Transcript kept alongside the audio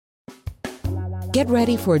Get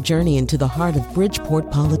ready for a journey into the heart of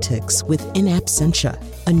Bridgeport politics with In Absentia,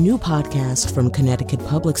 a new podcast from Connecticut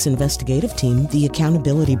Public's investigative team, The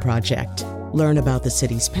Accountability Project. Learn about the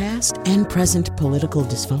city's past and present political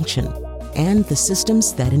dysfunction and the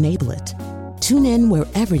systems that enable it. Tune in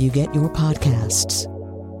wherever you get your podcasts.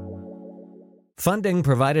 Funding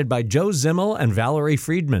provided by Joe Zimmel and Valerie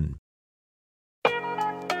Friedman.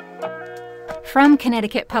 From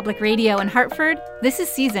Connecticut Public Radio in Hartford, this is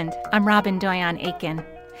Seasoned. I'm Robin Doyon-Aitken.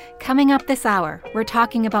 Coming up this hour, we're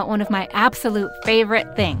talking about one of my absolute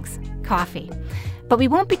favorite things, coffee. But we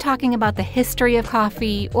won't be talking about the history of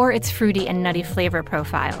coffee or its fruity and nutty flavor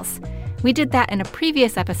profiles. We did that in a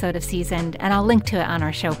previous episode of Seasoned, and I'll link to it on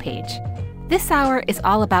our show page. This hour is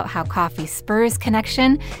all about how coffee spurs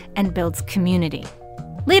connection and builds community.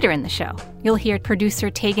 Later in the show, you'll hear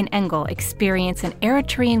producer Tegan Engel experience an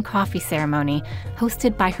Eritrean coffee ceremony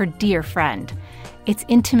hosted by her dear friend. It's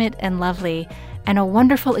intimate and lovely, and a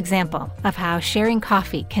wonderful example of how sharing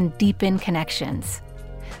coffee can deepen connections.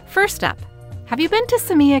 First up, have you been to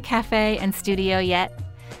Samia Cafe and Studio yet?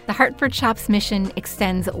 The Hartford Shop's mission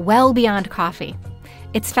extends well beyond coffee.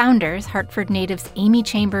 Its founders, Hartford natives Amy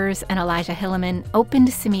Chambers and Elijah Hilleman, opened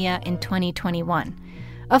Samia in 2021.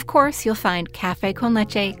 Of course, you'll find cafe con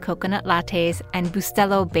leche, coconut lattes, and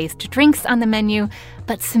Bustelo-based drinks on the menu,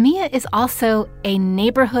 but Samia is also a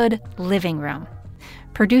neighborhood living room.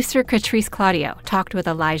 Producer Catrice Claudio talked with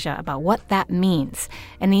Elijah about what that means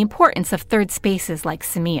and the importance of third spaces like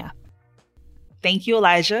Samia. Thank you,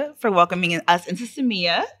 Elijah, for welcoming us into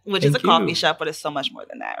Samia, which is a coffee shop, but it's so much more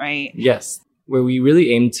than that, right? Yes, where we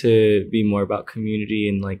really aim to be more about community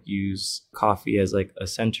and use coffee as a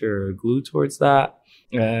center or glue towards that.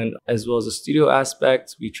 And as well as a studio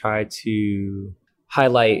aspect, we try to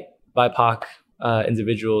highlight BIPOC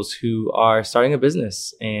individuals who are starting a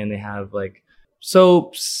business and they have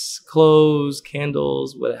soaps, clothes,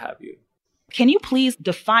 candles, what have you. Can you please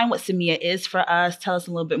define what Semilla is for us? Tell us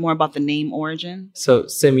a little bit more about the name origin. So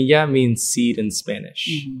semilla means seed in Spanish.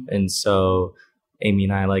 Mm-hmm. And so Amy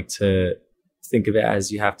and I like to think of it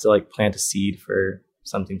as you have to plant a seed for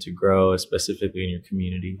something to grow, specifically in your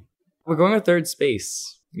community. We're growing a third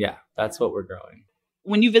space. Yeah, that's what we're growing.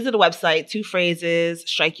 When you visit a website, two phrases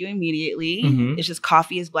strike you immediately. Mm-hmm. It's just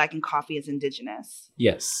coffee is Black and coffee is indigenous.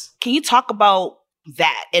 Yes. Can you talk about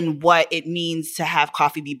that and what it means to have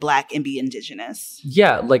coffee be Black and be indigenous?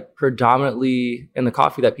 Yeah, predominantly, and the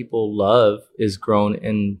coffee that people love is grown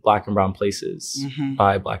in Black and brown places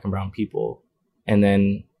by Black and brown people. And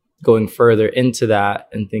then going further into that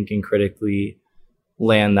and thinking critically,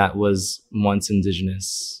 land that was once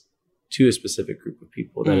indigenous to a specific group of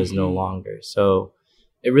people that is no longer. So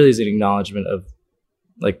it really is an acknowledgement of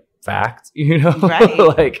fact,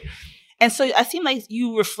 Right. And so I seem like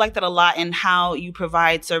you reflect that a lot in how you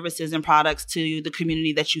provide services and products to the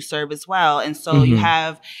community that you serve as well. And so you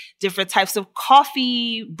have different types of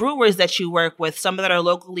coffee brewers that you work with, some that are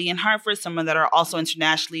locally in Hartford, some that are also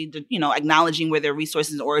internationally, acknowledging where their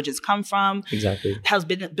resources and origins come from. Exactly. How's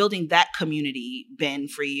been building that community been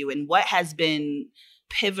for you? And what has been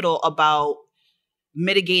pivotal about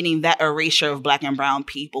mitigating that erasure of Black and brown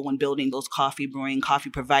people when building those coffee brewing, coffee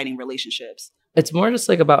providing relationships? It's more just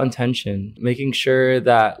about intention, making sure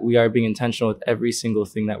that we are being intentional with every single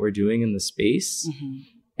thing that we're doing in the space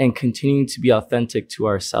and continuing to be authentic to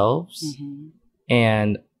ourselves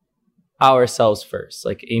and ourselves first,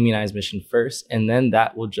 Amy and I's mission first. And then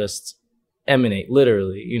that will just emanate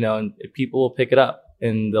literally, and people will pick it up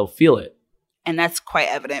and they'll feel it. And that's quite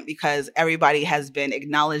evident because everybody has been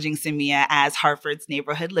acknowledging Semilla as Hartford's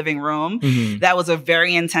neighborhood living room. That was a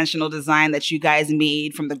very intentional design that you guys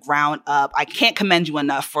made from the ground up. I can't commend you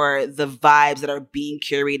enough for the vibes that are being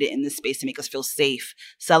curated in this space to make us feel safe,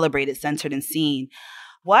 celebrated, centered, and seen.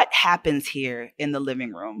 What happens here in the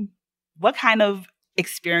living room? What kind of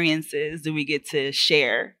experiences do we get to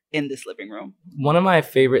share in this living room? One of my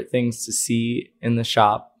favorite things to see in the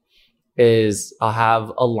shop is I'll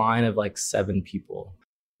have a line of 7 people.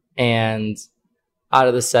 And out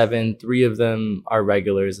of the 7, 3 of them are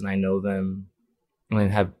regulars and I know them and I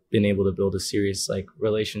have been able to build a serious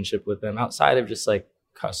relationship with them outside of just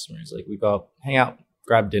customers. We go out, hang out,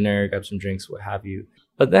 grab dinner, grab some drinks, what have you.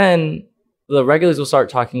 But then the regulars will start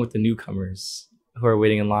talking with the newcomers who are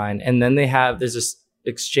waiting in line. And then there's this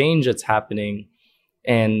exchange that's happening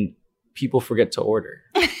and people forget to order.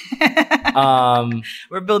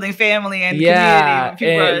 We're building family and community.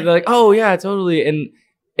 And they're like, oh yeah, totally. And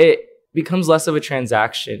it becomes less of a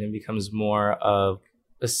transaction and becomes more of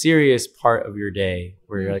a serious part of your day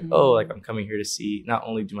where you're I'm coming here to see not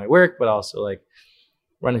only do my work, but also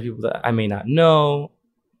run into people that I may not know.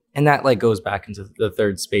 And that like goes back into the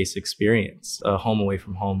third space experience, a home away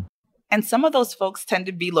from home. And some of those folks tend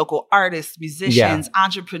to be local artists, musicians,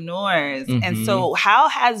 entrepreneurs. And so how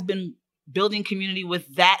has been building community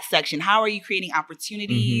with that section? How are you creating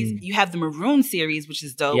opportunities? You have the Maroon series, which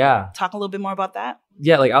is dope. Yeah. Talk a little bit more about that.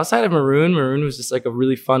 Yeah, like outside of Maroon was just like a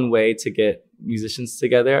really fun way to get musicians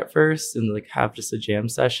together at first and like have just a jam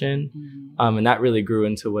session. And that really grew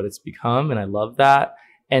into what it's become. And I love that.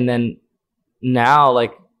 And then now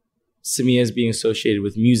like Samiya is being associated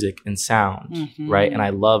with music and sound, right? And I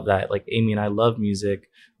love that. Like Amy and I love music.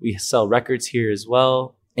 We sell records here as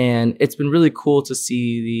well. And it's been really cool to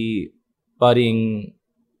see the budding.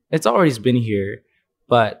 It's always been here,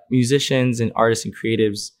 but musicians and artists and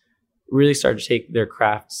creatives really start to take their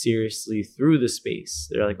craft seriously through the space.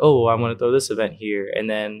 They're like, oh, I want to throw this event here. And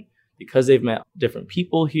then because they've met different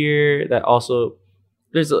people here that also,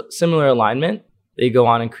 there's a similar alignment, they go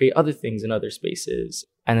on and create other things in other spaces.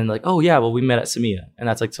 And then like, oh yeah, well, we met at Samiya. And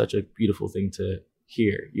that's like such a beautiful thing to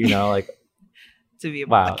hear, you know, like to be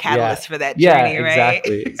a catalyst for that journey, right?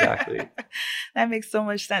 Exactly. That makes so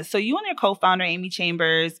much sense. So you and your co-founder, Amy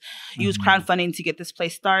Chambers, used crowdfunding to get this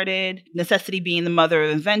place started, necessity being the mother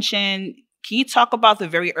of invention. Can you talk about the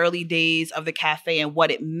very early days of the cafe and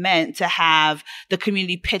what it meant to have the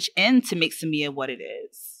community pitch in to make Samiya what it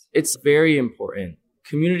is? It's very important.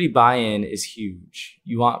 Community buy-in is huge.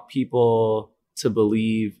 You want people to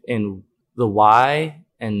believe in the why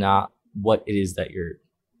and not what it is that you're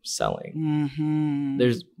selling.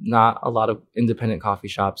 There's not a lot of independent coffee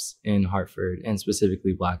shops in Hartford, and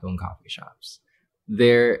specifically Black-owned coffee shops.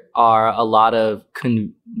 There are a lot of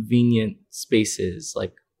convenient spaces,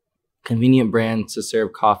 like convenient brands to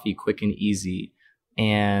serve coffee quick and easy.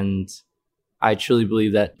 And I truly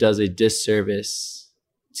believe that does a disservice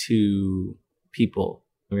to people.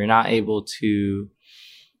 We're not able to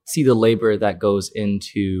see the labor that goes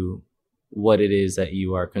into what it is that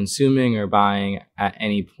you are consuming or buying at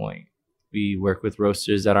any point. We work with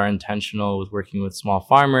roasters that are intentional with working with small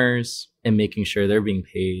farmers and making sure they're being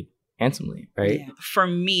paid handsomely, right? Yeah. For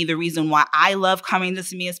me, the reason why I love coming to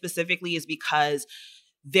Samiya specifically is because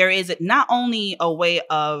there is not only a way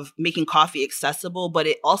of making coffee accessible, but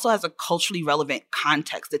it also has a culturally relevant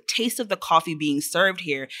context. The taste of the coffee being served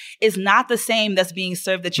here is not the same that's being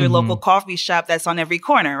served at your local coffee shop that's on every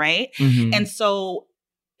corner, right? And so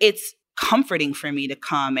it's comforting for me to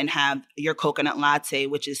come and have your coconut latte,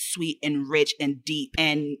 which is sweet and rich and deep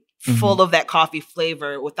and full of that coffee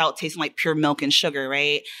flavor without tasting like pure milk and sugar,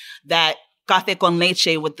 right? That café con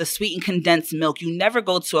leche with the sweetened condensed milk. You never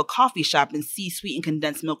go to a coffee shop and see sweetened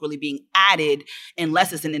condensed milk really being added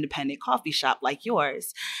unless it's an independent coffee shop like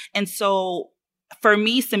yours. And so for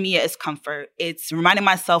me, Samiya is comfort. It's reminding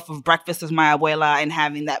myself of breakfast with my abuela and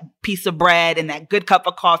having that piece of bread and that good cup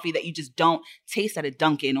of coffee that you just don't taste at a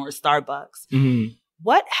Dunkin' or a Starbucks.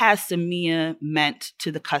 What has Samiya meant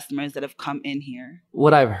to the customers that have come in here?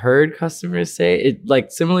 What I've heard customers say, it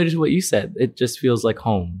like similar to what you said, it just feels like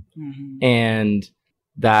home. And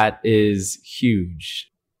that is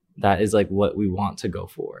huge. That is like what we want to go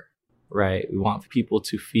for, right? We want people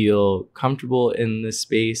to feel comfortable in this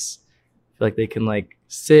space, feel like they can like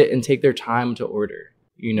sit and take their time to order.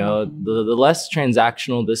 You know, the less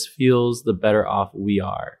transactional this feels, the better off we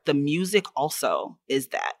are. The music also is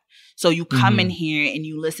that. So you come in here and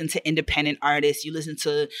you listen to independent artists, you listen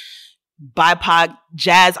to BIPOC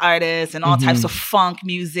jazz artists and all types of funk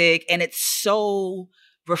music. And it's so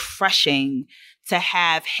refreshing to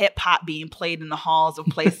have hip hop being played in the halls of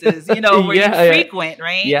places, you know, where you frequent,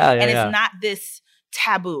 right? And it's not this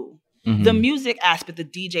taboo. The music aspect, the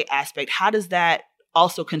DJ aspect, how does that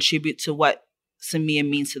also contribute to what Samiya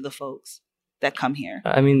means to the folks that come here?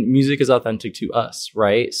 I mean, music is authentic to us,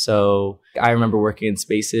 right? So I remember working in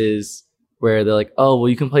spaces where they're like, oh, well,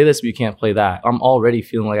 you can play this, but you can't play that. I'm already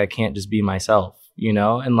feeling like I can't just be myself, you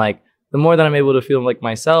know? And like, the more that I'm able to feel like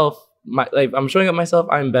myself, like I'm showing up myself,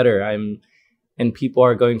 I'm better. And people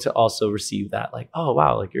are going to also receive that. Like, oh,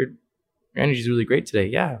 wow, like your energy is really great today.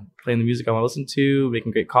 Yeah, playing the music I want to listen to,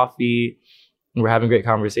 making great coffee. We're having great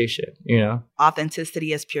conversation, you know?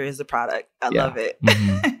 Authenticity as pure as the product. I love it.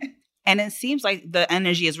 And it seems like the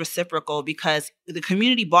energy is reciprocal because the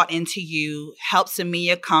community bought into you, helped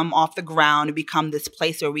Samiya come off the ground and become this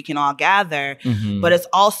place where we can all gather. But it's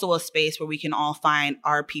also a space where we can all find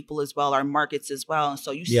our people as well, our markets as well. And so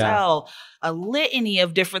you sell a litany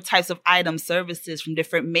of different types of items, services from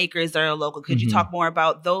different makers that are local. Could you talk more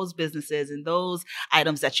about those businesses and those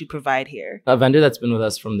items that you provide here? A vendor that's been with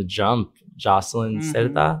us from the jump, Jocelyn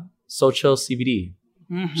Cerda, Sochil CBD.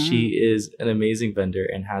 She is an amazing vendor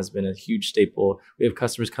and has been a huge staple. We have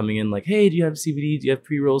customers coming in like, hey, do you have CBD? Do you have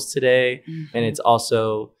pre-rolls today? And it's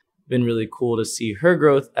also been really cool to see her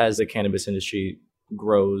growth as the cannabis industry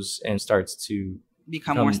grows and starts to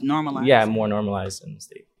become more normalized. Yeah, more normalized in the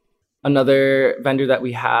state. Another vendor that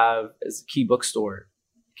we have is Key Bookstore.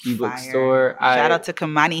 Bookstore. Shout out to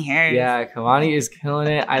Kamani Harris. Yeah, Kamani is killing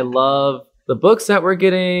it. I love the books that we're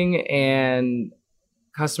getting, and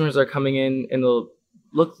customers are coming in and they'll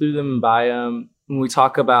look through them and buy them. When we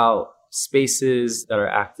talk about spaces that are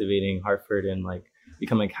activating Hartford and like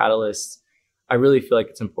becoming catalysts, I really feel like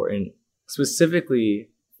it's important specifically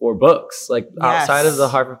for books. Like outside of the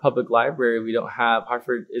Hartford Public Library,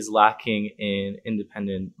 Hartford is lacking in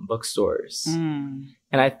independent bookstores. And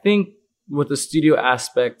I think what the studio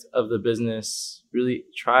aspect of the business really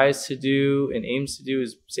tries to do and aims to do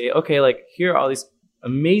is say, okay, like here are all these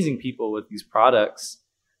amazing people with these products,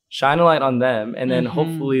 shine a light on them, and then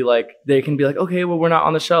hopefully like they can be like, okay, well, we're not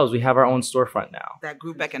on the shelves, we have our own storefront now. That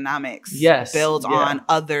group economics Yeah. builds on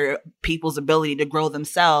other people's ability to grow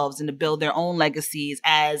themselves and to build their own legacies,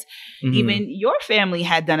 as even your family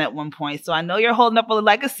had done at one point. So I know you're holding up a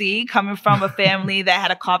legacy coming from a family that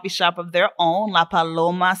had a coffee shop of their own, La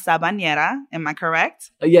Paloma Sabanera. Am I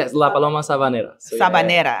correct? Yes, La Paloma Sabanera. So,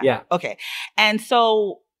 Sabanera. Yeah. Okay. And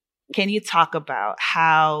so can you talk about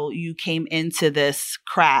how you came into this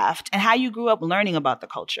craft and how you grew up learning about the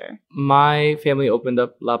culture? My family opened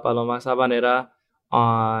up La Paloma Sabanera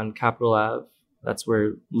on Capitol Ave. That's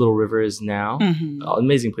where Little River is now.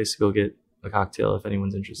 Amazing place to go get a cocktail if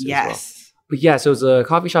anyone's interested as well. But yeah, so it was a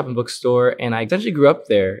coffee shop and bookstore, and I essentially grew up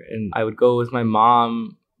there. And I would go with my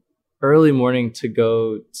mom early morning to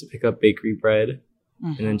go to pick up bakery bread.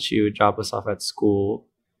 And then she would drop us off at school,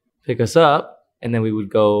 pick us up, and then we would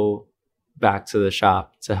go back to the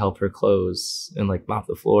shop to help her close and like mop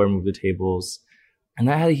the floor, move the tables. And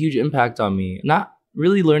that had a huge impact on me. Not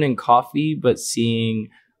really learning coffee, but seeing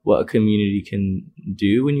what a community can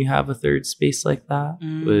do when you have a third space like that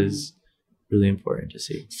was really important to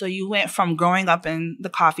see. So you went from growing up in the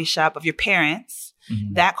coffee shop of your parents,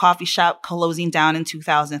 that coffee shop closing down in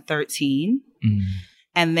 2013.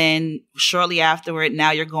 And then shortly afterward,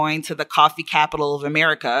 now you're going to the coffee capital of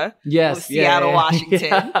America, Seattle,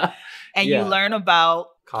 Washington. And you learn about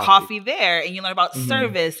coffee there, and you learn about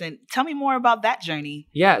service. And tell me more about that journey.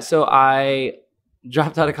 Yeah, so I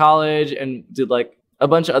dropped out of college and did like a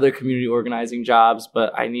bunch of other community organizing jobs,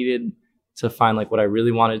 but I needed to find like what I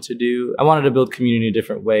really wanted to do. I wanted to build community in a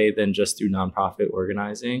different way than just through nonprofit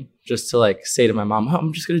organizing. Just to like say to my mom, oh,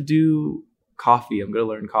 I'm just going to do coffee. I'm going to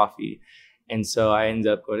learn coffee. And so I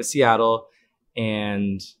ended up going to Seattle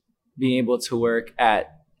and being able to work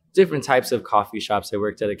at different types of coffee shops. I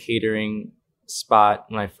worked at a catering spot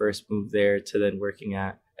when I first moved there, to then working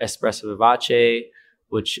at Espresso Vivace,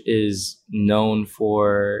 which is known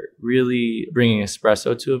for really bringing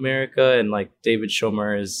espresso to America. And like David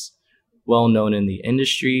Schomer is well known in the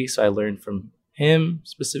industry. So I learned from him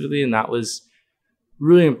specifically, and that was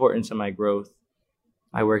really important to my growth.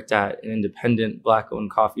 I worked at an independent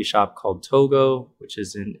Black-owned coffee shop called Togo, which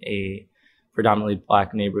is in a predominantly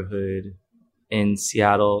Black neighborhood in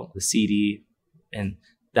Seattle, the CD. And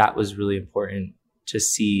that was really important to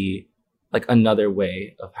see like another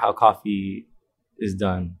way of how coffee is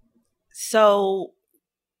done. So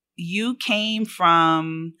you came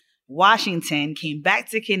from Washington, came back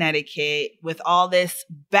to Connecticut with all this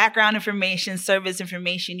background information, service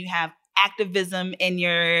information. You have activism in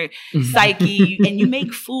your psyche, and you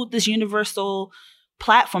make food this universal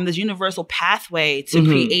platform, this universal pathway to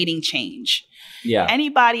creating change. Yeah.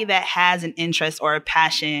 Anybody that has an interest or a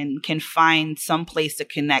passion can find some place to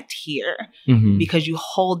connect here, because you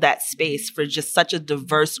hold that space for just such a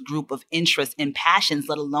diverse group of interests and passions,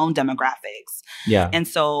 let alone demographics. Yeah. And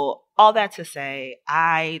so all that to say,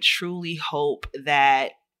 I truly hope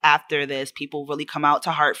that after this, people really come out to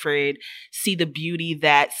Hartford, see the beauty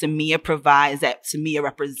that Samia provides, that Samia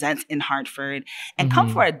represents in Hartford, and come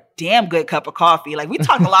for a damn good cup of coffee. Like, we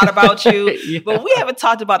talk a lot about you, but we haven't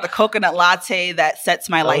talked about the coconut latte that sets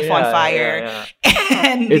my life on fire.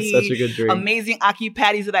 And it's such a good drink. Amazing Aki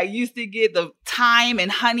patties that I used to get, the thyme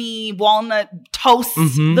and honey walnut toast.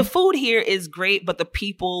 The food here is great, but the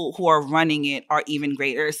people who are running it are even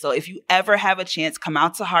greater. So if you ever have a chance, come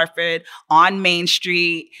out to Hartford on Main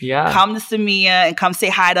Street. Come to Samia and come say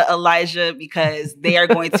hi to Elijah, because they are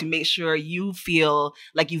going to make sure you feel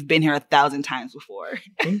like you've been here 1,000 times before.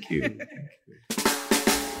 Thank you.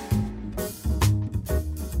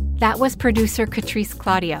 That was producer Catrice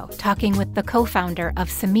Claudio talking with the co-founder of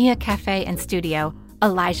Samia Cafe and Studio,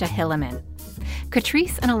 Elijah Hilleman.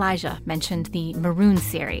 Catrice and Elijah mentioned the Maroon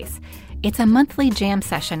series. It's a monthly jam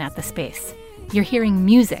session at the space. You're hearing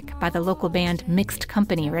music by the local band Mixed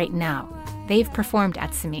Company right now. They've performed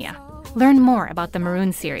at Samia. Learn more about the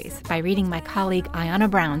Maroon series by reading my colleague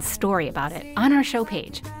Ayanna Brown's story about it on our show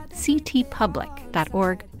page,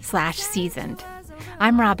 ctpublic.org/seasoned.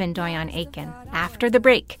 I'm Robin Doyon-Aitken. After the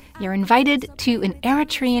break, you're invited to an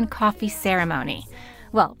Eritrean coffee ceremony.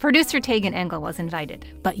 Well, producer Tegan Engel was invited,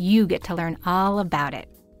 but you get to learn all about it.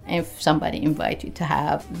 If somebody invites you to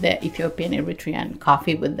have the Ethiopian Eritrean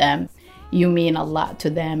coffee with them, you mean a lot to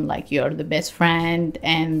them, like you're the best friend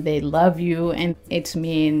and they love you, and it's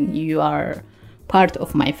mean you are part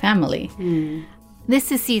of my family. This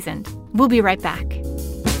is Seasoned. We'll be right back.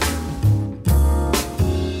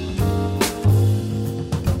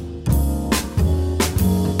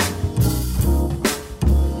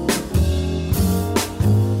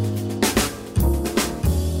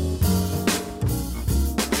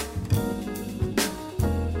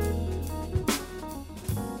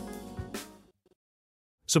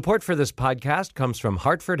 Support for this podcast comes from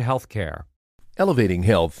Hartford Healthcare. Elevating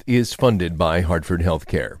Health is funded by Hartford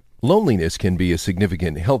Healthcare. Loneliness can be a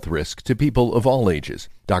significant health risk to people of all ages.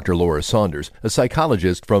 Dr. Laura Saunders, a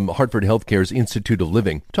psychologist from Hartford Healthcare's Institute of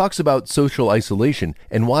Living, talks about social isolation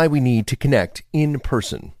and why we need to connect in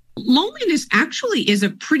person. Loneliness actually is a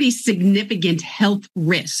pretty significant health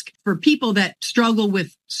risk for people that struggle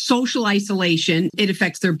with social isolation. It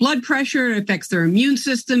affects their blood pressure, it affects their immune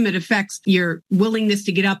system, it affects your willingness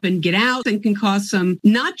to get up and get out, and can cause some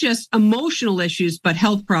not just emotional issues, but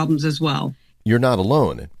health problems as well. You're not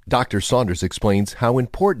alone. Dr. Saunders explains how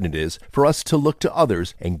important it is for us to look to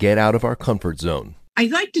others and get out of our comfort zone. I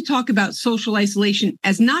like to talk about social isolation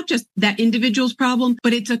as not just that individual's problem,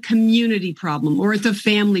 but it's a community problem or it's a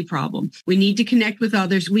family problem. We need to connect with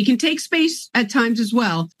others. We can take space at times as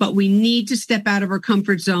well, but we need to step out of our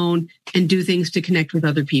comfort zone and do things to connect with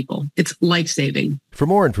other people. It's life-saving. For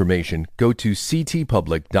more information, go to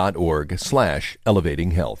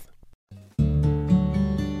ctpublic.org/elevatinghealth.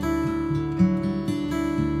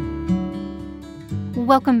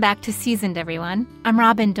 Welcome back to Seasoned, everyone. I'm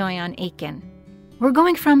Robin Doyon-Aitken. We're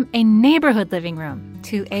going from a neighborhood living room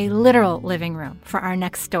to a literal living room for our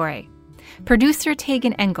next story. Producer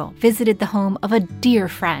Tegan Engel visited the home of a dear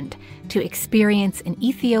friend to experience an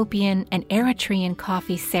Ethiopian and Eritrean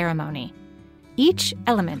coffee ceremony. Each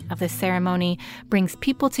element of the ceremony brings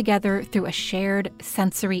people together through a shared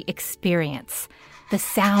sensory experience. The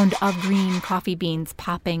sound of green coffee beans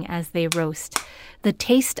popping as they roast, the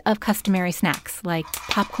taste of customary snacks like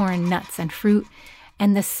popcorn, nuts, and fruit,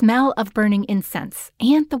 and the smell of burning incense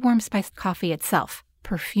and the warm spiced coffee itself,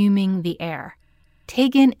 perfuming the air.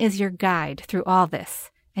 Tegan is your guide through all this,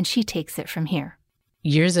 and she takes it from here.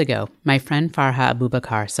 Years ago, my friend Farha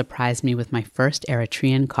Abubakar surprised me with my first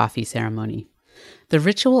Eritrean coffee ceremony. The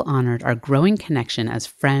ritual honored our growing connection as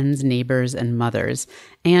friends, neighbors, and mothers,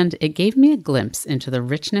 and it gave me a glimpse into the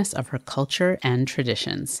richness of her culture and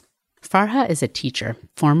traditions. Farha is a teacher,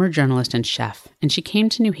 former journalist and chef, and she came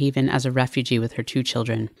to New Haven as a refugee with her 2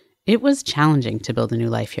 children. It was challenging to build a new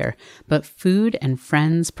life here, but food and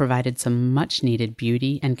friends provided some much-needed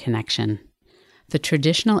beauty and connection. The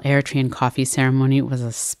traditional Eritrean coffee ceremony was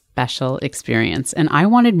a special experience, and I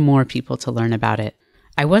wanted more people to learn about it.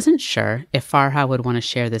 I wasn't sure if Farha would want to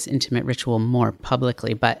share this intimate ritual more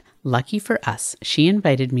publicly, but lucky for us, she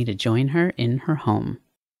invited me to join her in her home.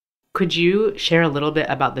 Could you share a little bit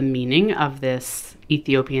about the meaning of this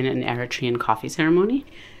Ethiopian and Eritrean coffee ceremony?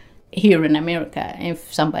 Here in America,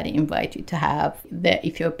 if somebody invites you to have the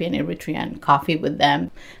Ethiopian Eritrean coffee with them,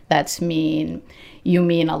 you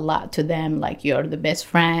mean a lot to them, like you're the best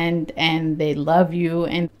friend and they love you.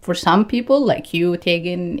 And for some people like you,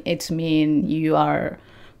 Tegan, it's mean you are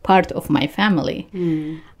part of my family.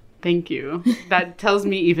 Thank you. That tells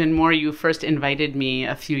me even more. You first invited me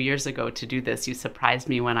a few years ago to do this. You surprised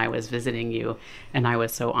me when I was visiting you, and I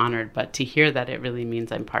was so honored. But to hear that it really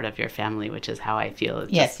means I'm part of your family, which is how I feel.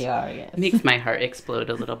 Yes, you are, yes. Makes my heart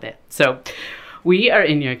explode a little bit. So we are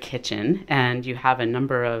in your kitchen, and you have a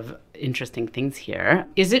number of interesting things here.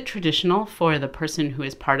 Is it traditional for the person who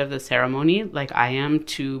is part of the ceremony, like I am,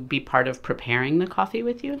 to be part of preparing the coffee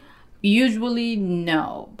with you? Usually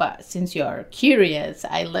no, but since you're curious,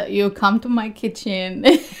 I let you come to my kitchen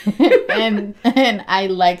and I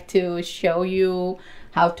like to show you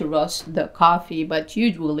how to roast the coffee. But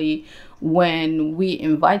usually when we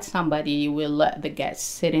invite somebody, we let the guests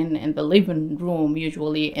sit in the living room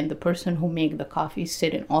usually, and the person who make the coffee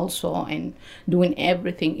sitting also and doing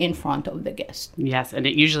everything in front of the guest. Yes, and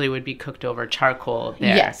it usually would be cooked over charcoal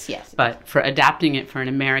there. Yes. But for adapting it for an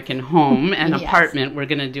American home and Yes. apartment, we're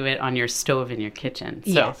going to do it on your stove in your kitchen.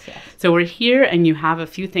 So, Yes. So we're here and you have a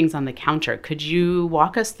few things on the counter. Could you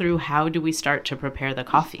walk us through how do we start to prepare the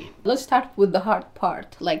coffee? Let's start with the hard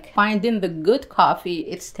part. Like finding the good coffee,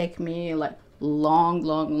 it's take me like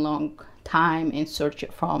long time in search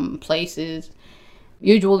from places.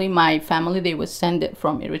 Usually my family, they would send it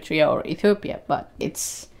from Eritrea or Ethiopia, but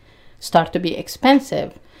it's start to be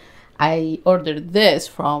expensive. I ordered this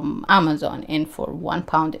from Amazon, and for 1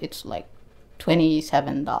 pound, it's like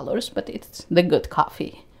 $27, but it's the good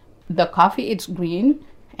coffee. The coffee, it's green,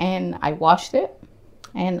 and I washed it.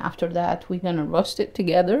 And after that, we're going to roast it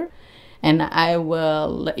together, and I will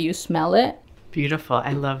let you smell it. Beautiful.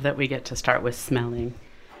 I love that we get to start with smelling.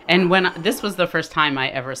 And this was the first time I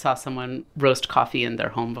ever saw someone roast coffee in their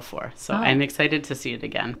home before. So I'm excited to see it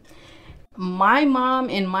again. My mom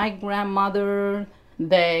and my grandmother,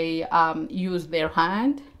 they use their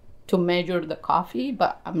hand to measure the coffee,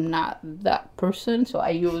 but I'm not that person. So I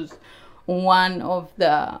use one of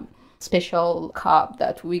the special cup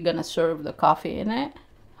that we're going to serve the coffee in it.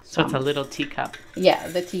 So it's a little teacup. Yeah,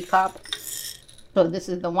 the teacup. So this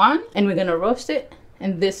is the one, and we're going to roast it.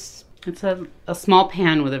 And this... It's a small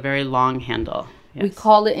pan with a very long handle. Yes. We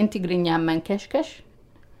call it intigrinya mankeshkesh.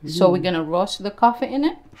 So we're going to roast the coffee in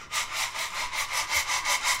it.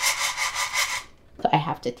 So I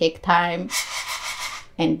have to take time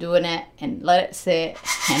and doing it and let it sit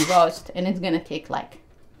and roast. And it's going to take like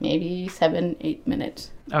maybe 7-8 minutes.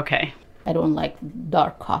 Okay. I don't like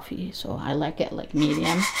dark coffee, so I like it like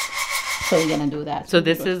medium. So we're going to do that. So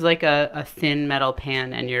this is like a thin metal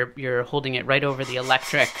pan, and you're holding it right over the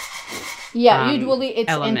electric usually it's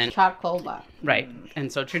element. in charcoal, but... Right. And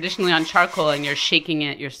so traditionally on charcoal, and you're shaking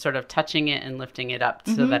it, you're sort of touching it and lifting it up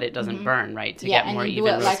so that it doesn't burn, right? To get more even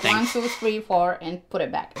roasting. Yeah, and you do it like 1, 2, 3, 4, and put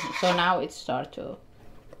it back. So now it starts to...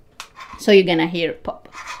 So you're going to hear it pop.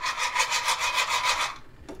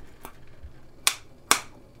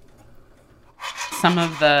 Some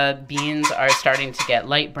of the beans are starting to get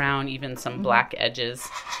light brown, even some black edges.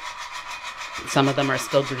 Some of them are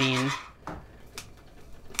still green.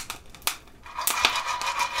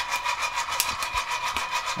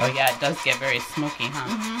 Oh yeah, it does get very smoky,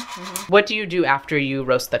 huh? What do you do after you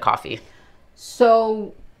roast the coffee?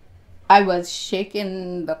 So I was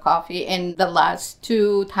shaking the coffee, and the last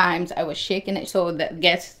 2 times I was shaking it so that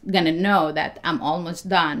guests gonna know that I'm almost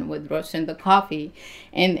done with roasting the coffee,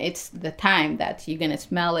 and it's the time that you're gonna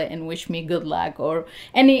smell it and wish me good luck or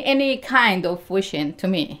any kind of wishing to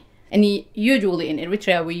me. And usually in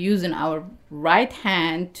Eritrea we're using our right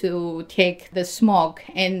hand to take the smoke,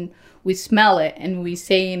 and we smell it and we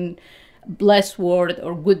saying blessed word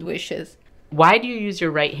or good wishes. Why do you use your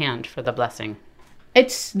right hand for the blessing?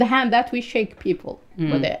 It's the hand that we shake people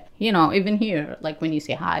with it. You know, even here, like when you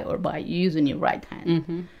say hi or bye, you're using your right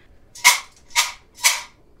hand.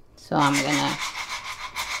 So I'm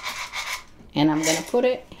gonna put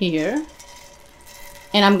it here.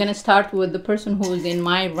 And I'm gonna start with the person who's in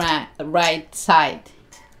my right side.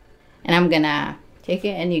 And I'm gonna take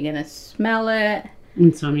it, and you're gonna smell it.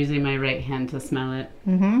 And so I'm using my right hand to smell it.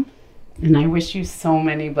 And I wish you so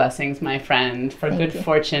many blessings, my friend, for good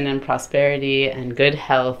fortune and prosperity and good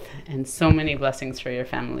health, and so many blessings for your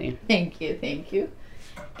family. Thank you.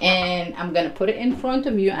 And I'm going to put it in front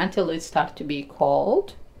of you until it starts to be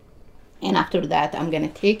cold. And after that, I'm going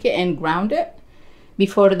to take it and ground it.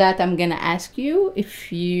 Before that, I'm going to ask you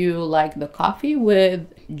if you like the coffee with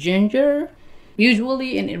ginger.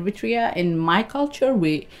 Usually in Eritrea, in my culture,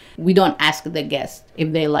 we don't ask the guests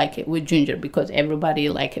if they like it with ginger, because everybody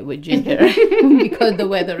like it with ginger because the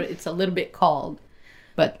weather, it's a little bit cold.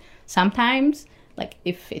 But sometimes, like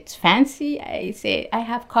if it's fancy, I say, I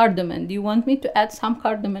have cardamom. Do you want me to add some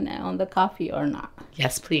cardamom on the coffee or not?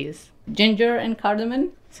 Yes, please. Ginger and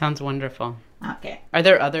cardamom? Sounds wonderful. Okay. Are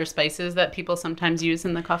there other spices that people sometimes use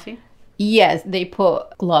in the coffee? Yes, they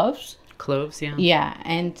put cloves. Cloves, yeah. Yeah,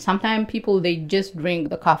 and sometimes people, they just drink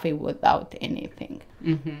the coffee without anything.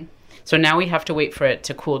 So now we have to wait for it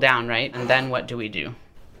to cool down, right? And then what do we do?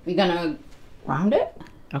 We're gonna ground it.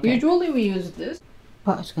 Okay. Usually we use this,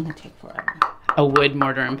 but it's gonna take forever. A wood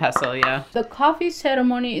mortar and pestle, yeah. The coffee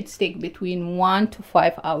ceremony, it takes between 1 to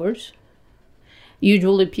 5 hours.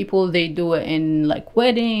 Usually people, they do it in like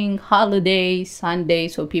wedding, holiday, Sunday.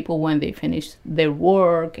 So people, when they finish their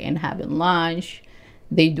work and having lunch,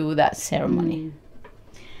 they do that ceremony.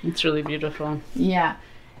 It's really beautiful. Yeah.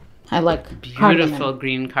 I like beautiful cardamom.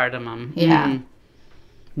 green cardamom. Yeah. Mm.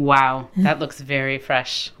 Wow, that looks very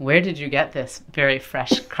fresh. Where did you get this very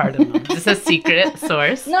fresh cardamom? Is this a secret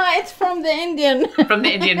source? No, it's from the Indian. From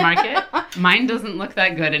the Indian market? Mine doesn't look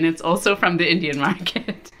that good, and it's also from the Indian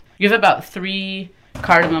market. You have about 3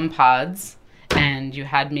 cardamom pods, and you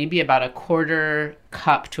had maybe about 1/4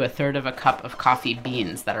 cup to 1/3 of a cup of coffee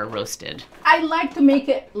beans that are roasted. I like to make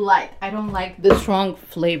it light. I don't like the strong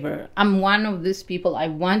flavor. I'm one of these people. I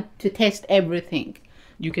want to taste everything.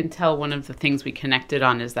 You can tell one of the things we connected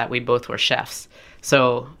on is that we both were chefs.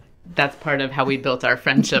 So that's part of how we built our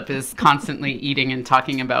friendship, is constantly eating and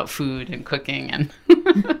talking about food and cooking. And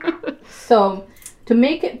So to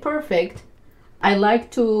make it perfect, I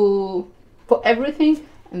like to put everything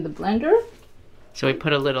in the blender. so we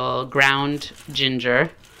put a little ground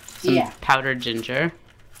ginger, some Yeah. powdered ginger.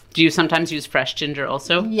 Do you sometimes use fresh ginger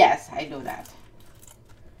also? Yes, I do that.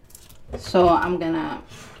 So I'm gonna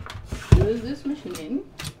use this machine.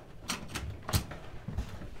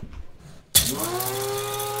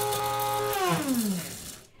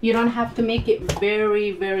 You don't have to make it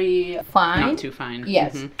very, very fine. Not too fine.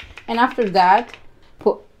 Yes. Mhm. And after that,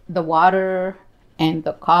 put the water and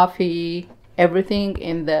the coffee, everything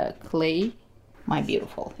in the clay. My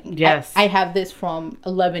beautiful thing. Yes. I have this from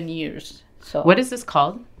 11 years. So What is this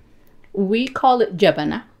called? we call it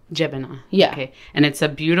jabana. Jebana. Yeah. Okay. And it's a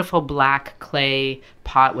beautiful black clay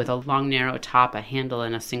pot with a long, narrow top, a handle,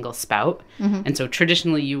 and a single spout. Mm-hmm. And so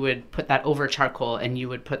traditionally you would put that over charcoal and you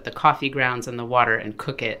would put the coffee grounds in the water and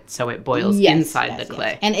cook it so it boils inside the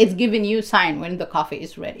clay. Yes. And it's giving you sign when the coffee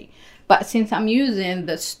is ready. But since I'm using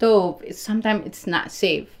the stove, sometimes it's not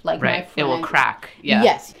safe. Like my Right. friend, It will crack. Yeah.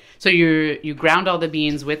 Yes. So you ground all the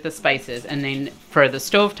beans with the spices, and then for the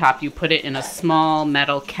stovetop, you put it in a small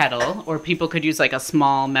metal kettle, or people could use like a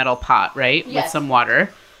small metal pot, right? With Yes. some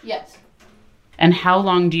water. Yes. And how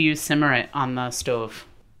long do you simmer it on the stove?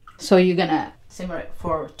 So you're gonna simmer it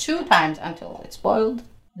for 2 times until it's boiled.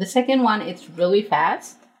 The second one, it's really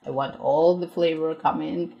fast. I want all the flavor come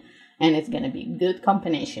in, and it's gonna be good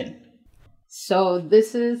combination. So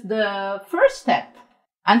this is the first step.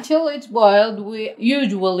 Until it's boiled, we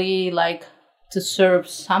usually like to serve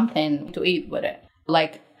something to eat with it,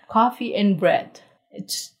 like coffee and bread.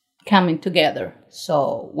 It's coming together.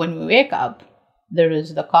 So when we wake up, there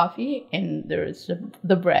is the coffee and there is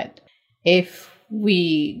the bread. If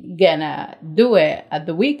we gonna do it at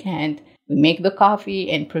the weekend, we make the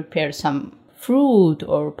coffee and prepare some fruit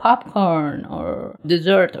or popcorn or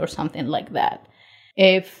dessert or something like that.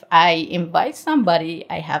 If I invite somebody,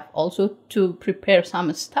 I have also to prepare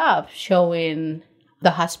some stuff showing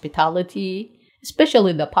the hospitality,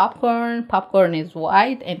 especially the popcorn. Popcorn is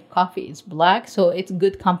white and coffee is black, so it's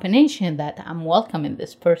good combination that I'm welcoming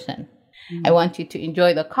this person. I want you to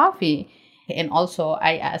enjoy the coffee. And also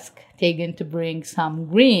I ask Tegan to bring some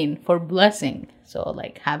green for blessing. So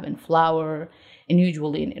like having flower, and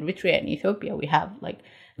usually in Eritrea and Ethiopia, we have like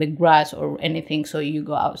the grass or anything. So you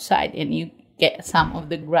go outside and you get some of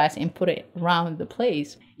the grass and put it around the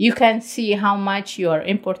place. You can see how much you are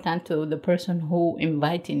important to the person who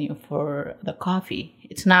inviting you for the coffee.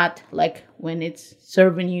 It's not like when it's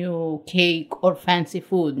serving you cake or fancy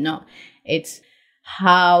food. No, it's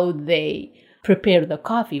how they prepare the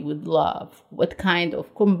coffee with love, what kind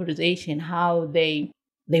of conversation, how they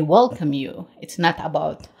welcome you. It's not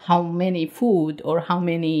about how many food or how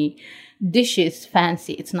many dishes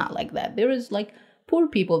fancy. It's not like that. There is like poor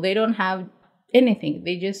people, they don't have anything.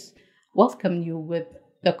 They just welcome you with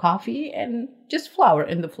the coffee and just flour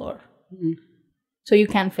in the floor. Mm-hmm. So you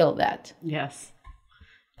can feel that. Yes.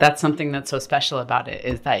 That's something that's so special about it,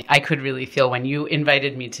 is that I could really feel when you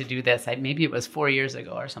invited me to do this, maybe it was 4 years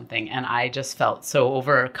ago or something, and I just felt so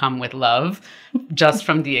overcome with love just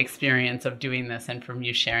from the experience of doing this and from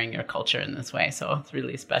you sharing your culture in this way. So it's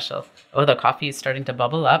really special. Oh, the coffee is starting to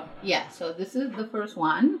bubble up. Yeah, so this is the first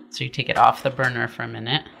one. So you take it off the burner for a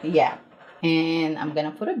minute. Yeah, and I'm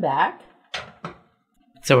going to put it back.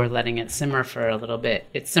 So we're letting it simmer for a little bit.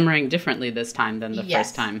 It's simmering differently this time than the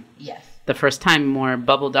first time. Yes. The first time more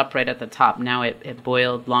bubbled up right at the top. Now it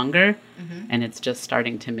boiled longer, and it's just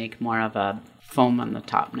starting to make more of a foam on the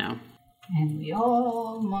top now. And we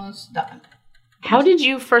almost done. How did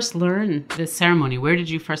you first learn this ceremony? Where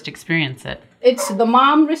did you first experience it? It's the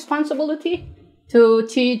mom responsibility to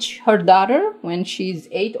teach her daughter when she's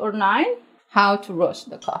 8 or 9 how to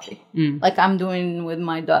roast the coffee, like I'm doing with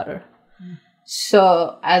my daughter.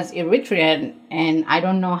 So as Eritrean, and I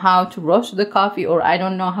don't know how to roast the coffee or I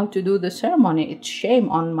don't know how to do the ceremony, it's shame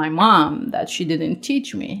on my mom that she didn't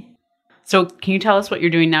teach me. So can you tell us what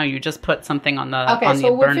you're doing now? You just put something on the Okay,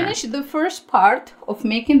 so we finished the first part of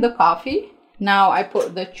making the coffee. Now I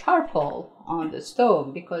put the charcoal on the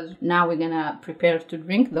stove because now we're going to prepare to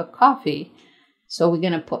drink the coffee. So we're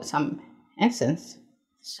going to put some incense.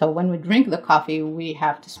 So when we drink the coffee, we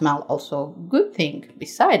have to smell also good thing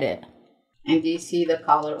beside it. And do you see the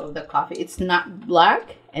color of the coffee? It's not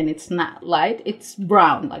black and it's not light. It's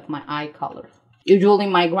brown, like my eye color. Usually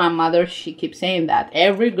my grandmother, she keeps saying that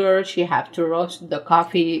every girl, she have to roast the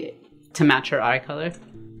coffee to match her eye color.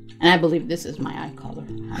 And I believe this is my eye color.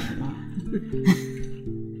 I don't know.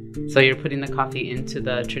 So you're putting the coffee into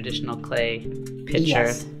the traditional clay pitcher.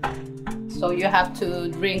 Yes. So you have to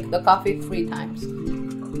drink the coffee 3 times.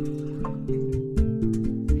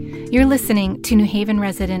 You're listening to New Haven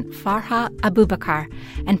resident Farha Abubakar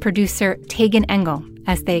and producer Tegan Engel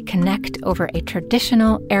as they connect over a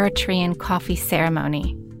traditional Eritrean coffee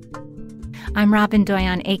ceremony. I'm Robin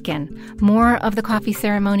Doyon Aiken. More of the coffee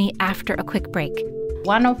ceremony after a quick break.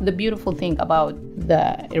 One of the beautiful things about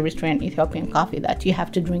the Eritrean Ethiopian coffee that you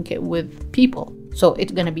have to drink it with people, so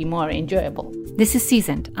it's going to be more enjoyable. This is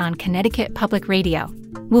Seasoned on Connecticut Public Radio.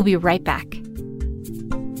 We'll be right back.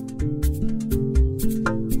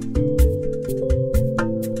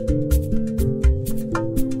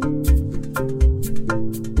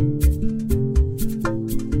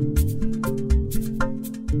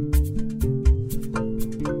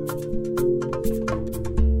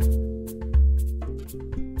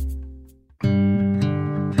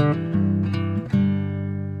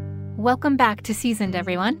 Welcome back to Seasoned,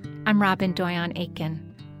 everyone. I'm Robin Doyon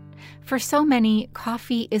Aiken. For so many,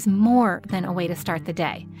 coffee is more than a way to start the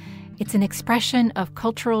day. It's an expression of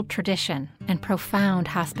cultural tradition and profound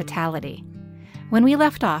hospitality. When we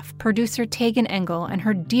left off, producer Tegan Engel and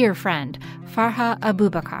her dear friend, Farha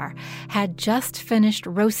Abubakar, had just finished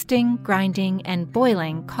roasting, grinding, and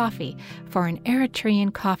boiling coffee for an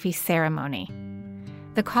Eritrean coffee ceremony.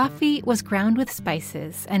 The coffee was ground with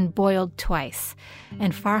spices and boiled twice,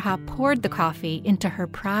 and Farha poured the coffee into her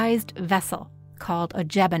prized vessel called a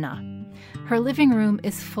jebena. Her living room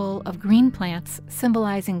is full of green plants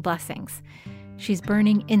symbolizing blessings. She's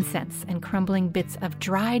burning incense and crumbling bits of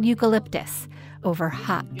dried eucalyptus over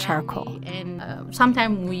hot charcoal. And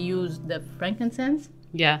sometimes we use the frankincense.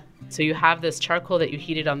 Yeah. So you have this charcoal that you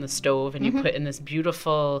heated on the stove and you put in this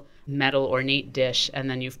beautiful metal ornate dish, and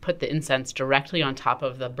then you've put the incense directly on top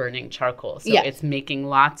of the burning charcoal. So it's making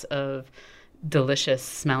lots of delicious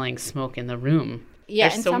smelling smoke in the room. Yeah,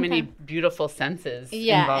 there's so many beautiful senses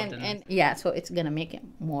involved in it. Yeah, so it's going to make it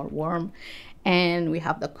more warm. And we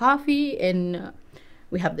have the coffee, and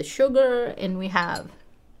we have the sugar, and we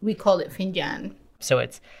call it finjan. So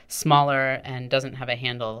it's smaller and doesn't have a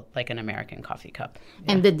handle like an American coffee cup.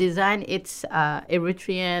 Yeah. And the design, it's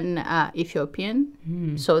Eritrean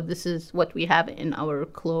Ethiopian. So this is what we have in our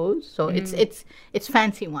clothes. So it's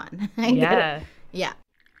fancy one. Yeah. Yeah.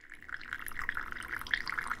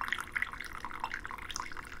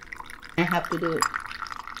 I have to do it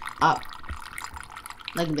up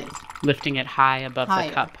like this. Lifting it high above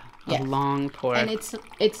the cup. Yes. A long pour. And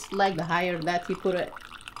it's like the higher that you put it,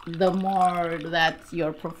 the more that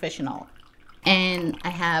you're professional. And I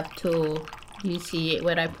have to, you see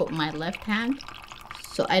where I put my left hand?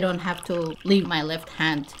 So I don't have to leave my left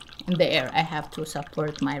hand in the air. I have to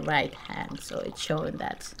support my right hand. So it's showing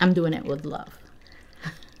that I'm doing it with love.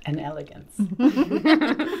 And elegance.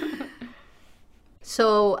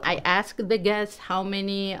 So I asked the guests how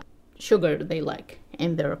many sugar they like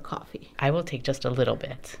in their coffee. I will take just a little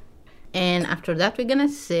bit. And after that, we're going to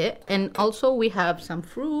sit. And also we have some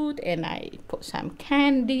fruit, and I put some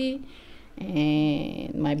candy.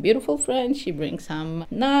 And my beautiful friend, she brings some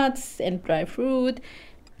nuts and dry fruit.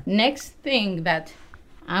 Next thing that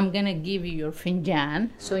I'm going to give you your finjan.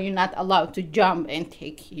 So you're not allowed to jump and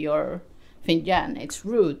take your finjan. It's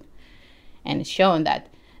rude. And it's showing that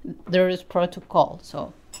there is protocol.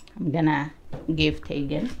 So I'm going to give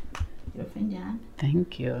Tegan your finjan.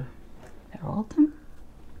 Thank you. You're welcome.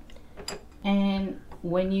 And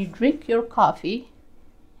when you drink your coffee,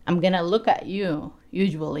 I'm going to look at you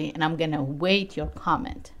usually, and I'm going to wait your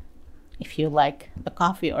comment if you like the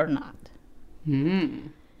coffee or not.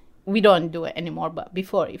 We don't do it anymore, but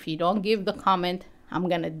before, if you don't give the comment, I'm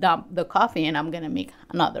going to dump the coffee and I'm going to make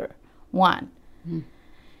another one.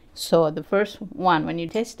 So the first one, when you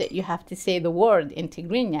taste it, you have to say the word in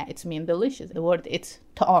Tigrinya. It's mean delicious. The word, it's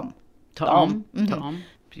ta'am. Ta'am. Ta'am.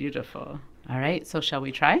 Beautiful. All right, so shall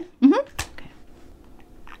we try?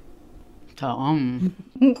 Ta'am.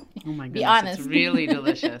 Oh my goodness, Be honest. It's really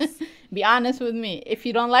delicious. Be honest with me. If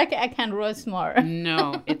you don't like it, I can roast more.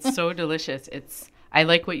 No, it's so delicious. I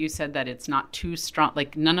like what you said, that it's not too strong.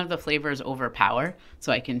 Like, none of the flavors overpower.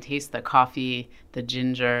 So I can taste the coffee, the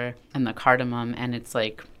ginger, and the cardamom, and it's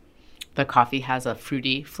like The coffee has a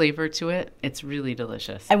fruity flavor to it. It's really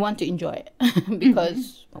delicious. I want to enjoy it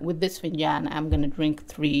because with this finjan, I'm going to drink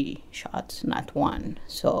 3 shots, not 1.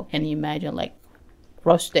 So can you imagine, like,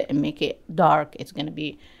 roast it and make it dark? It's going to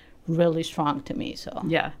be really strong to me. So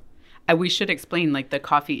yeah. We should explain, like, the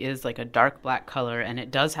coffee is like a dark black color, and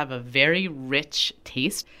it does have a very rich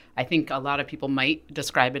taste. I think a lot of people might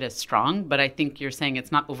describe it as strong, but I think you're saying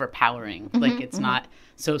it's not overpowering. Like, it's not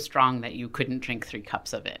so strong that you couldn't drink 3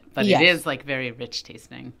 cups of it. But it is, like, very rich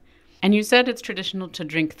tasting. And you said it's traditional to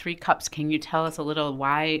drink 3 cups. Can you tell us a little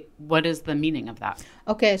what is the meaning of that?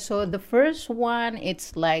 Okay, so the first one,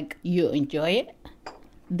 it's like you enjoy it.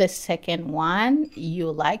 The second one,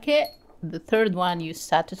 you like it. The third one, you're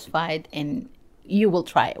satisfied and you will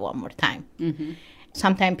try it one more time.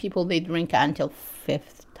 Sometimes people, they drink until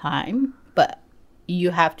 5th time, but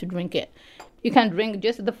you have to drink it. You can drink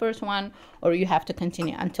just the first one, or you have to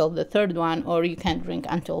continue until the 3rd one, or you can drink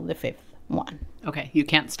until the 5th one. Okay, you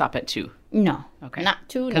can't stop at 2. No. Okay. Not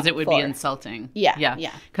 2, because it would 4. be insulting. Yeah.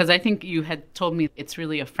 Because I think you had told me it's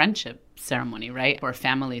really a friendship ceremony, right? Or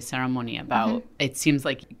family ceremony about, it seems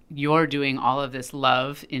like you're doing all of this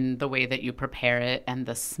love in the way that you prepare it, and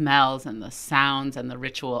the smells and the sounds and the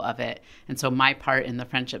ritual of it. And so my part in the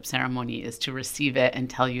friendship ceremony is to receive it and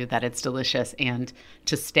tell you that it's delicious, and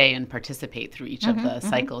to stay and participate through each of the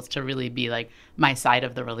cycles, to really be like my side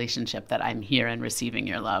of the relationship, that I'm here and receiving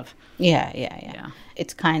your love. Yeah.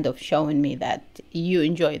 It's kind of showing me that you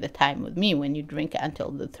enjoy the time with me when you drink until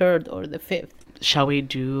the 3rd or the 5th. Shall we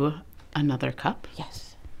do another cup?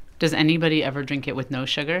 Yes. Does anybody ever drink it with no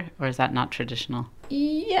sugar, or is that not traditional?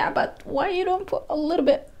 Yeah, but why you don't put a little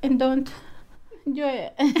bit and don't enjoy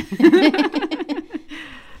it?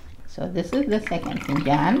 So this is the second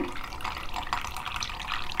finjan.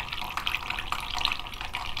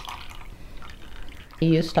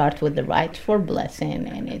 You start with the right for blessing,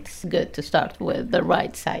 and it's good to start with the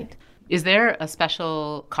right side. Is there a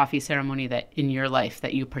special coffee ceremony that in your life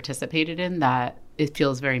that you participated in that it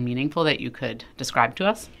feels very meaningful that you could describe to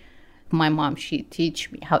us? My mom, she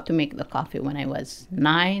teach me how to make the coffee when I was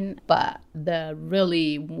 9, but the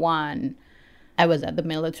really one, I was at the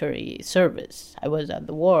military service. I was at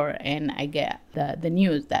the war, and I get the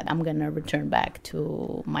news that I'm going to return back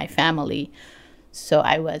to my family. So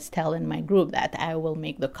I was telling my group that I will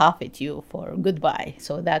make the coffee to you for goodbye.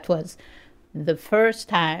 So that was the first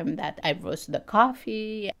time that I roasted the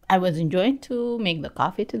coffee. I was enjoying to make the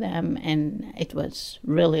coffee to them, and it was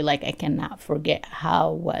really like, I cannot forget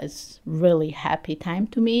how was really happy time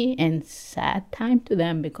to me and sad time to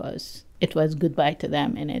them, because it was goodbye to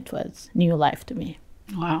them and it was new life to me.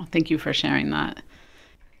 Wow, thank you for sharing that.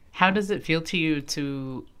 How does it feel to you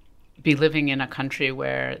to be living in a country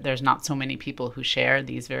where there's not so many people who share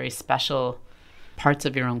these very special parts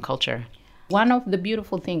of your own culture? One of the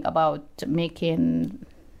beautiful things about making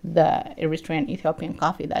the Eritrean Ethiopian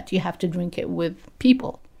coffee, that you have to drink it with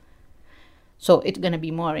people. So it's going to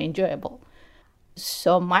be more enjoyable.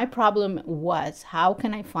 So my problem was, how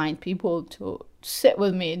can I find people to sit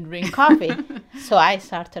with me and drink coffee? So I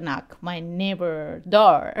started to knock my neighbor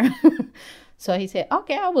door. So he said,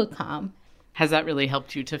 okay, I will come. Has that really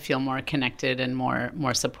helped you to feel more connected and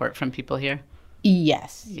more support from people here?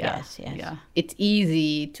 Yes. Yeah. It's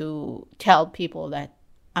easy to tell people that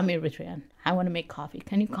I'm Eritrean. I want to make coffee.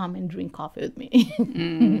 Can you come and drink coffee with me?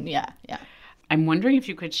 Yeah. I'm wondering if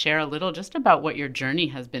you could share a little just about what your journey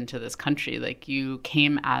has been to this country. Like, you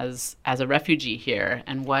came as a refugee here,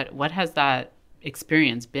 and what has that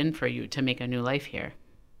experience been for you to make a new life here?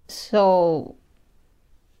 So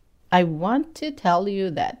I want to tell you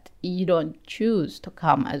that you don't choose to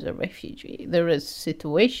come as a refugee. There is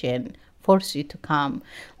situation force you to come.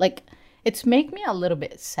 Like, it's make me a little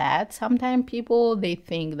bit sad. Sometimes people, they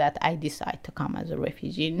think that I decide to come as a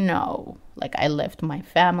refugee. No, like, I left my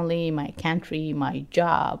family, my country, my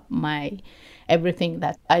job, my everything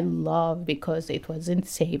that I love, because it wasn't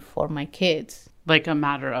safe for my kids. Like a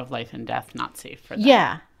matter of life and death, not safe for them.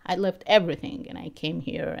 Yeah, I left everything and I came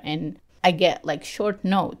here, and I get like short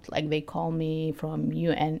note, like they call me from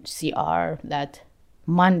UNHCR that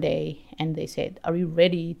Monday, and they said, are you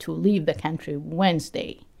ready to leave the country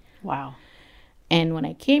Wednesday? Wow. And when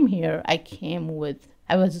I came here, I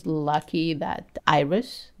was lucky that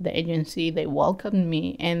Iris, the agency, they welcomed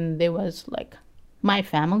me, and they was like my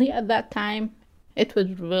family at that time. It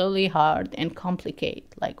was really hard and complicated,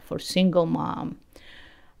 like for single mom.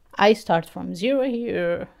 I start from zero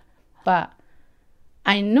here, but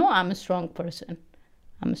I know I'm a strong person.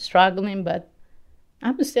 I'm struggling, but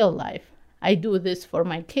I'm still alive. I do this for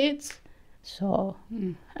my kids, so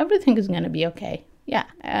everything is going to be okay. Yeah,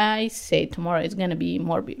 I say tomorrow is going to be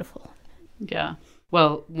more beautiful. Yeah.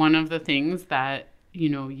 Well, one of the things that,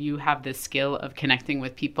 you have this skill of connecting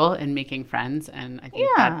with people and making friends. And I think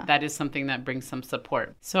that is something that brings some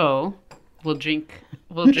support. So we'll drink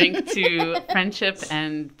to friendship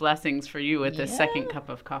and blessings for you with this second cup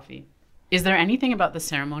of coffee. Is there anything about the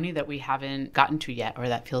ceremony that we haven't gotten to yet or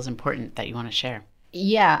that feels important that you want to share?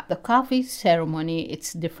 Yeah, the coffee ceremony,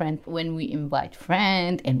 it's different when we invite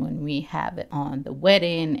friends and when we have it on the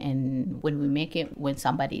wedding and when we make it when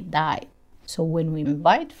somebody died. So when we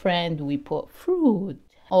invite friends, we put fruit,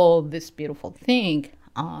 all this beautiful thing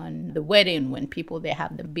on the wedding. When people, they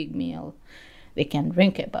have the big meal, they can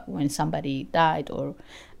drink it. But when somebody died or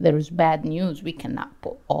there is bad news, we cannot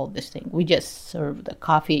put all this thing. We just serve the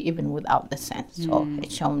coffee even without the scent. So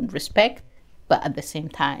it's shown respect, but at the same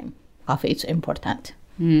time, coffee is important.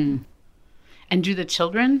 And do the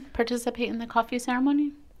children participate in the coffee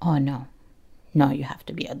ceremony? Oh, no. No, you have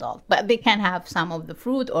to be adult. But they can have some of the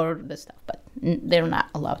fruit or the stuff, but they're not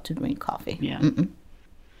allowed to drink coffee. Yeah. Mm-mm.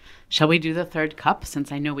 Shall we do the third cup,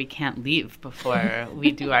 since I know we can't leave before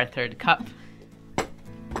we do our third cup?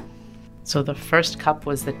 So the first cup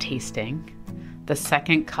was the tasting. The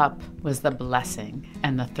second cup was the blessing.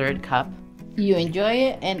 And the third cup, you enjoy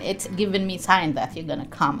it, and it's given me sign that you're going to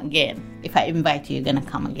come again. If I invite you, you're going to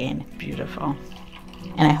come again. Beautiful.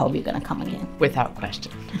 And I hope you're going to come again. Without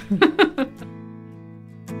question.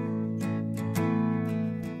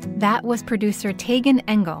 That was producer Tegan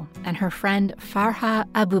Engel and her friend Farha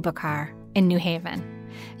Abubakar in New Haven.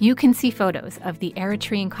 You can see photos of the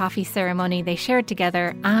Eritrean coffee ceremony they shared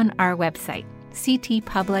together on our website,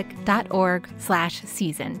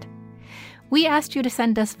 ctpublic.org/seasoned. We asked you to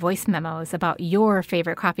send us voice memos about your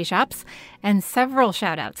favorite coffee shops, and several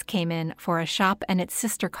shout-outs came in for a shop and its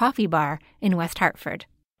sister coffee bar in West Hartford.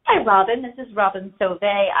 Hi, Robin. This is Robin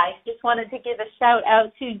Sauvé. I just wanted to give a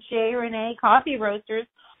shout-out to J. Renee Coffee Roasters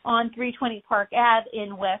on 320 Park Ave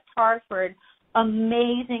in West Hartford.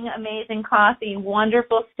 Amazing, amazing coffee,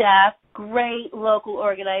 wonderful staff, great local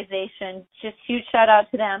organization. Just huge shout-out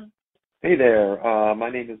to them. Hey there, my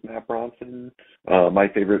name is Matt Bronson. My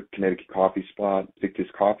favorite Connecticut coffee spot, Victus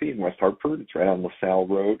Coffee in West Hartford. It's right on LaSalle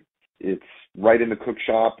Road. It's right in the cook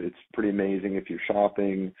shop. It's pretty amazing if you're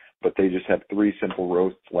shopping, but they just have 3 simple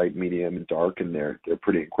roasts, light, medium, and dark, and they're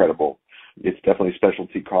pretty incredible. It's definitely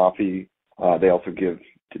specialty coffee. They also give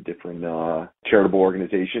to different charitable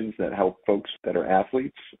organizations that help folks that are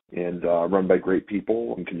athletes and run by great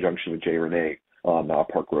people in conjunction with J. Renee on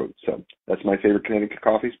Park Road. So that's my favorite Connecticut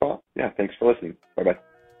coffee spot. Yeah, thanks for listening. Bye-bye.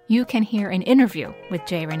 You can hear an interview with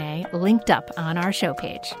J. Renee linked up on our show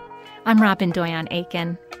page. I'm Robin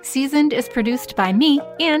Doyon-Aiken. Seasoned is produced by me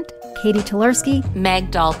and Katie Tolarski, Meg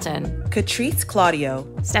Dalton, Catrice Claudio,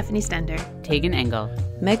 Stephanie Stender, Tegan Engel,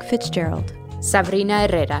 Meg Fitzgerald, Sabrina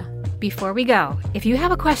Herrera. Before we go, if you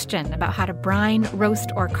have a question about how to brine, roast,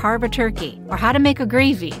 or carve a turkey, or how to make a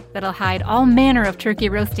gravy that'll hide all manner of turkey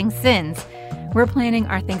roasting sins, we're planning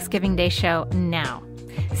our Thanksgiving Day show now.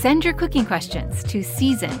 Send your cooking questions to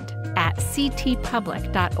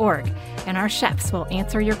seasoned@ctpublic.org, and our chefs will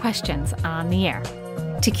answer your questions on the air.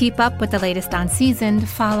 To keep up with the latest on Seasoned,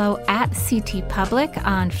 follow @CTPublic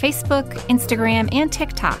on Facebook, Instagram, and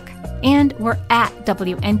TikTok. And we're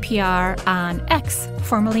 @WNPR on X,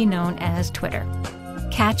 formerly known as Twitter.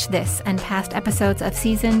 Catch this and past episodes of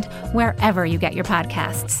Seasoned wherever you get your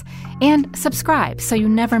podcasts. And subscribe so you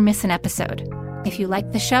never miss an episode. If you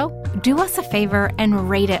like the show, do us a favor and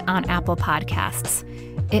rate it on Apple Podcasts.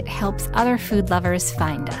 It helps other food lovers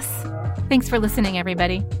find us. Thanks for listening,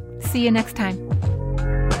 everybody. See you next time.